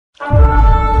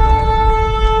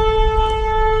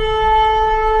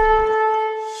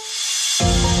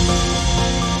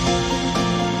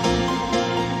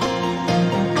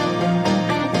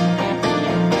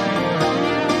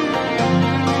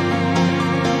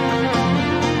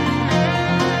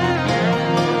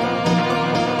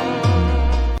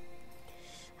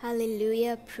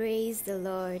Hallelujah, praise the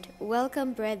Lord.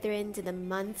 Welcome, brethren, to the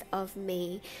month of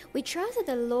May. We trust that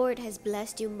the Lord has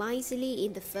blessed you mightily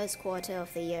in the first quarter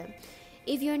of the year.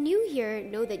 If you're new here,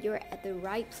 know that you're at the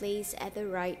right place at the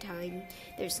right time.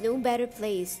 There's no better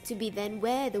place to be than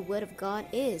where the Word of God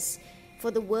is.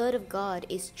 For the Word of God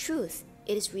is truth,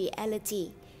 it is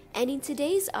reality. And in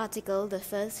today's article, the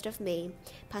 1st of May,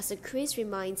 Pastor Chris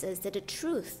reminds us that the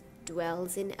truth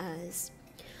dwells in us.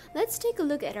 Let's take a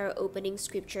look at our opening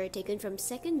scripture taken from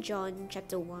 2 John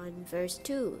chapter 1, verse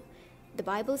 2. The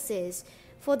Bible says,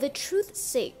 "For the truth's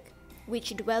sake,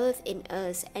 which dwelleth in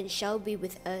us and shall be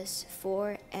with us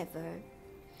forever."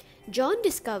 John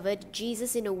discovered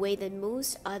Jesus in a way that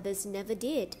most others never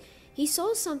did. He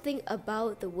saw something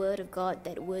about the Word of God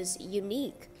that was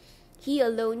unique. He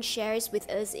alone shares with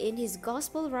us in his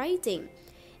gospel writing.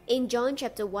 In John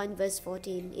chapter 1, verse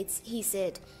 14, he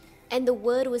said, "And the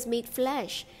Word was made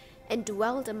flesh, and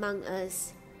dwelt among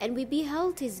us, and we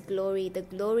beheld his glory, the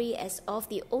glory as of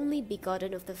the only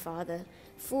begotten of the Father,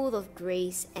 full of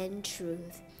grace and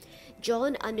truth."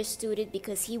 John understood it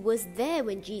because he was there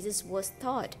when Jesus was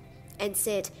taught, and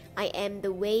said, "I am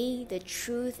the way, the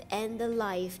truth, and the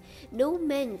life. No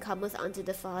man cometh unto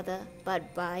the Father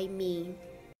but by me."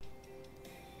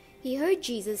 He heard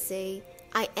Jesus say,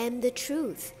 "I am the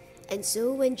truth." And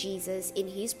so when Jesus, in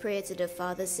his prayer to the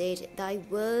Father, said, "Thy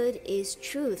word is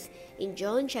truth," in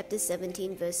John chapter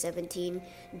 17, verse 17,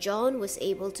 John was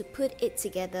able to put it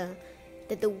together,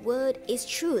 that the word is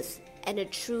truth, and the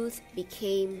truth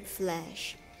became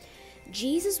flesh.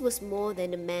 Jesus was more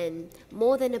than a man,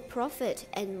 more than a prophet,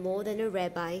 and more than a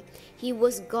rabbi. He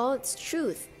was God's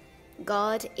truth,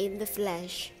 God in the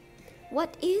flesh.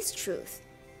 What is truth?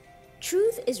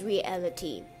 Truth is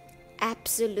reality,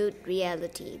 absolute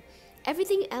reality.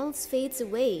 Everything else fades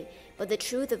away, but the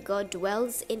truth of God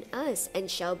dwells in us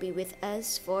and shall be with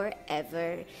us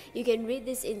forever. You can read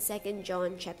this in 2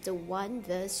 John chapter 1,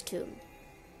 verse 2.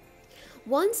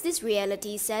 Once this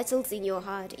reality settles in your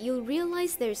heart, you'll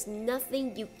realize there's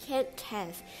nothing you can't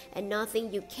have and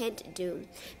nothing you can't do,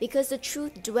 because the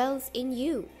truth dwells in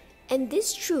you. And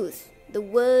this truth, the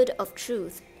word of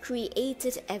truth,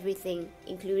 created everything,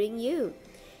 including you.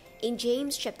 In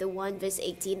James chapter 1, verse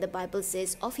 18, the Bible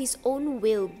says, "Of his own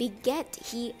will begat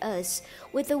he us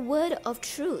with the word of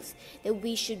truth, that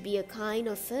we should be a kind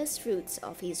of first fruits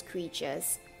of his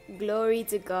creatures." Glory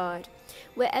to God.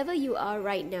 Wherever you are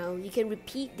right now, you can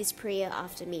repeat this prayer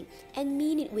after me and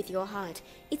mean it with your heart.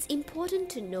 It's important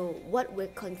to know what we're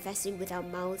confessing with our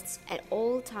mouths at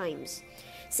all times.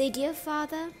 Say, "Dear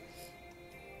Father,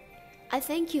 I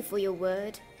thank you for your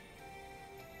word.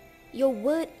 Your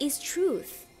word is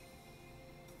truth.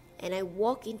 And I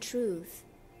walk in truth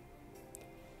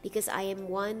because I am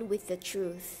one with the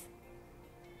truth.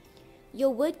 Your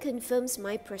word confirms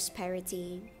my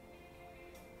prosperity,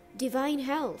 divine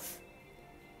health,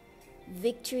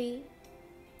 victory,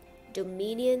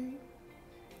 dominion,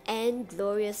 and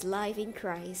glorious life in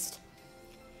Christ.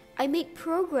 I make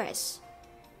progress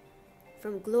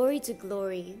from glory to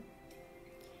glory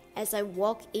as I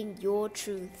walk in your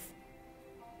truth,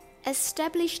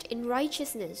 established in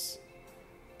righteousness.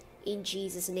 In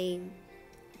Jesus' name,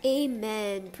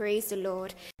 amen. Praise the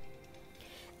Lord.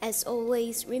 As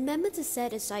always, remember to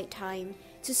set aside time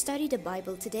to study the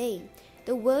Bible today.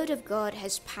 The Word of God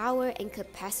has power and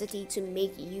capacity to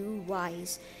make you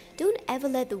wise. Don't ever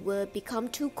let the Word become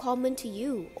too common to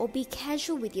you, or be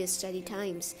casual with your study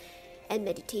times and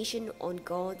meditation on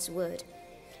God's Word.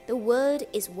 The Word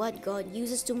is what God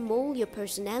uses to mold your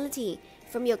personality,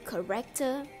 from your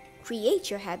character, create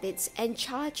your habits, and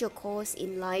chart your course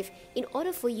in life in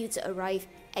order for you to arrive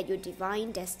at your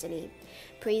divine destiny.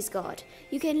 Praise God.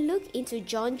 You can look into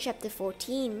John chapter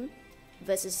 14,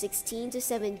 verses 16 to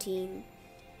 17,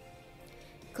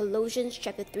 Colossians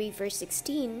chapter 3, verse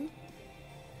 16,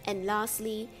 and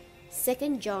lastly,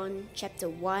 2 John chapter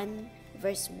 1,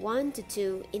 verse 1 to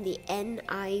 2 in the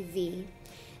NIV.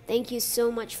 Thank you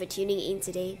so much for tuning in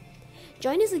today.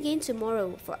 Join us again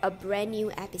tomorrow for a brand new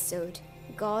episode.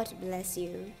 God bless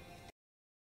you.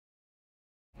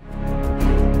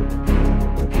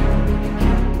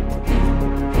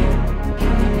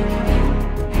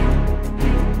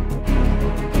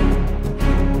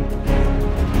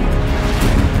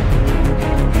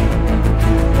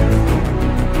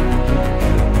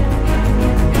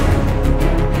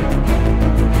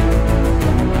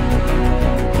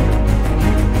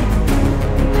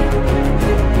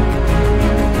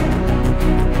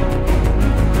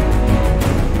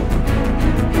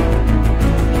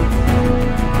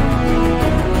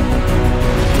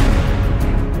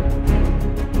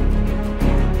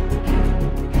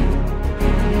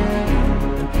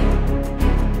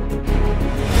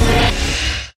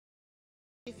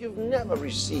 never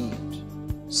received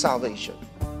salvation,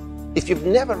 if you've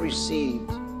never received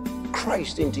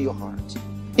Christ into your heart,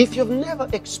 if you've never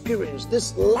experienced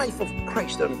this life of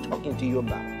Christ that I'm talking to you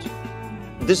about,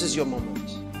 this is your moment.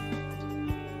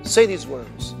 Say these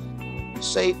words.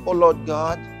 Say, "Oh Lord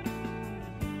God,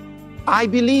 I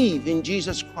believe in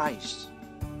Jesus Christ,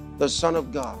 the Son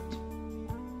of God.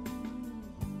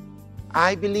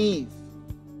 I believe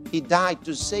He died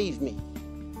to save me.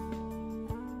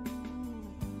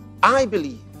 I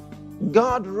believe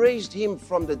God raised Him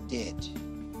from the dead,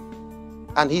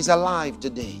 and He's alive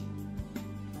today.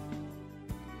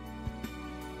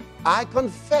 I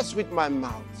confess with my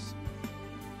mouth,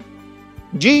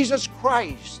 Jesus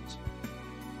Christ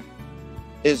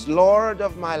is Lord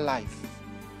of my life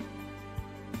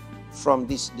from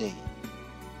this day.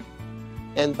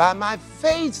 And by my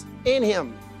faith in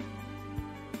Him,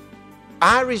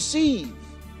 I receive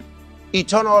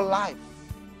eternal life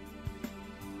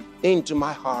into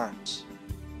my heart,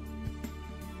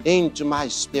 into my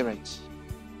spirit.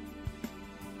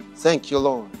 Thank you,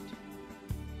 Lord,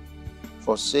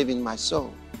 for saving my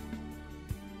soul.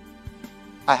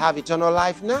 I have eternal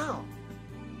life now.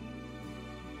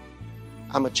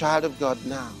 I'm a child of God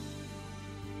now.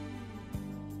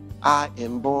 I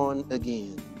am born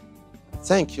again.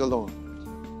 Thank you, Lord."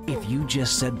 If you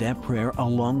just said that prayer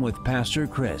along with Pastor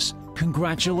Chris,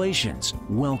 congratulations.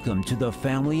 Welcome to the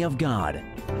family of God.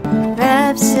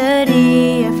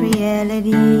 Rhapsody of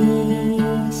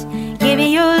Realities,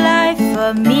 giving your life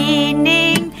a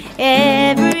meaning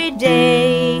every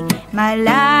day. My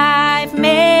life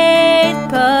made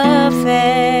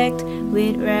perfect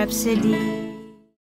with Rhapsody.